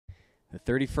The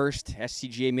 31st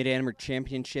SCGA Mid-Amateur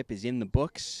Championship is in the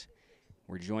books.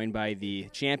 We're joined by the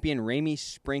champion, Ramie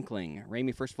Sprinkling.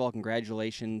 Ramie, first of all,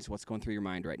 congratulations. What's going through your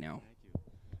mind right now?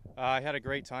 Thank you. I had a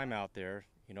great time out there.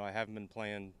 You know, I haven't been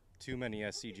playing too many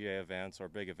SCGA events or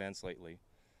big events lately.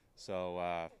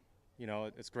 So, you know,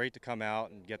 it's great to come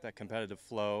out and get that competitive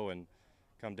flow and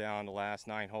come down the last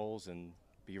 9 holes and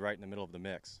be right in the middle of the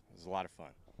mix. It was a lot of fun.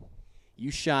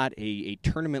 You shot a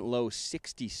tournament low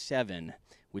 67,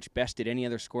 which bested any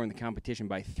other score in the competition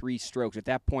by 3 strokes. At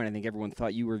that point, I think everyone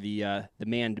thought you were the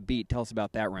man to beat. Tell us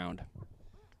about that round.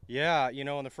 Yeah, you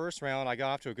know, in the first round, I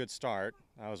got off to a good start.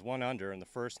 I was 1 under in the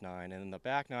first 9, and then the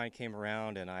back 9 came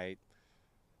around, and I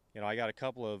got a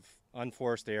couple of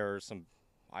unforced errors, some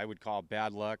I would call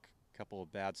bad luck, a couple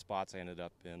of bad spots I ended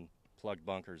up in, plugged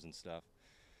bunkers and stuff.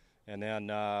 And then,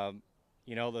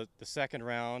 you know, the second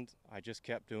round, I just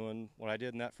kept doing what I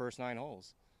did in that first 9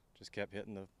 holes. Just kept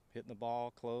hitting the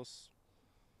ball close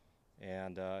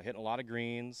and hitting a lot of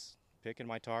greens, picking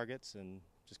my targets, and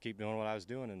just keep doing what I was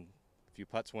doing. And a few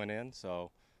putts went in,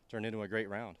 so it turned into a great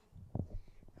round.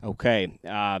 Okay.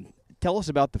 Tell us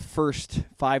about the first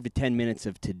 5 to 10 minutes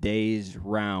of today's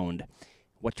round.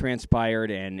 What transpired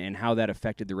and how that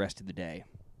affected the rest of the day?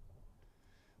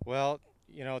 Well,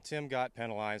 you know, Tim got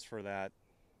penalized for that,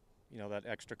 you know, that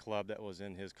extra club that was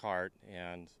in his cart.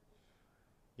 And,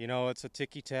 you know, it's a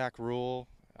ticky-tack rule.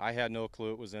 I had no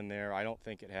clue it was in there. I don't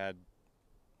think it had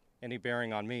any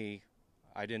bearing on me.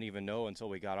 I didn't even know until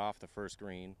we got off the first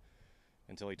green,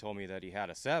 until he told me that he had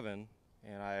a 7.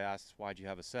 And I asked, why'd you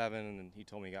have a 7? And he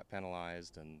told me he got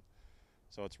penalized. And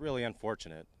so it's really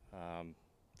unfortunate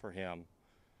for him.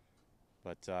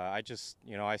 But I just,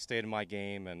 you know, I stayed in my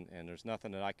game, and there's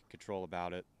nothing that I could control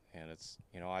about it. And it's,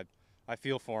 you know, I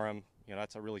feel for him. You know,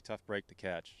 that's a really tough break to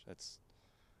catch. It's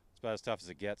about as tough as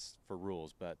it gets for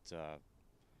rules. But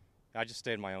I just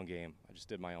stayed in my own game. I just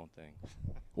did my own thing.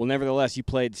 Well, nevertheless, you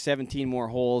played 17 more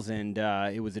holes, and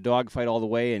it was a dogfight all the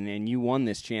way, and you won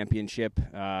this championship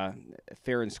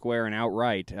fair and square and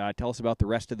outright. Tell us about the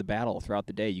rest of the battle throughout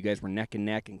the day. You guys were neck and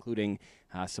neck, including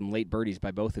some late birdies by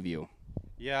both of you.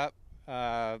 Yeah,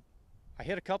 I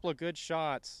hit a couple of good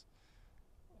shots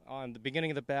on the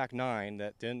beginning of the back 9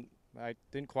 that I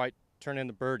didn't quite turn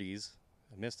into birdies.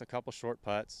 I missed a couple short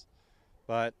putts,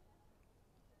 but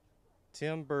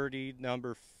Tim birdied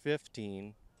number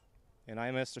 15, and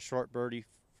I missed a short birdie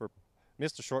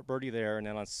there, and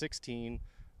then on 16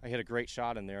 I hit a great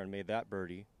shot in there and made that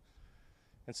birdie.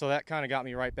 And so that kind of got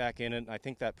me right back in it, and I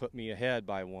think that put me ahead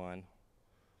by 1.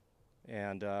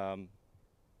 And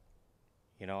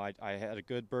you know, I had a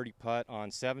good birdie putt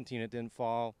on 17, it didn't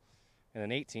fall, and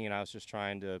then 18 I was just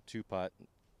trying to 2-putt,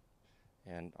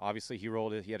 and obviously he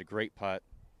rolled it. He had a great putt,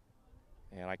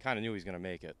 and I kind of knew he was going to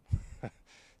make it.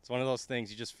 It's one of those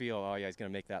things you just feel, oh yeah, he's going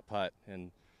to make that putt,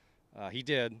 and he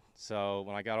did. So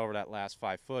when I got over that last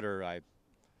 5-footer, I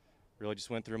really just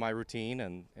went through my routine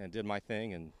and did my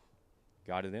thing and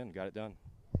got it in, got it done.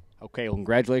 Okay, well,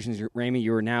 congratulations, Ramie.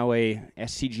 You are now a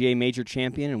SCGA Major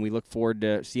Champion, and we look forward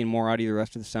to seeing more out of you the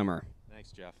rest of the summer.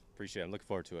 Thanks, Jeff. Appreciate it. I'm looking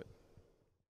forward to it.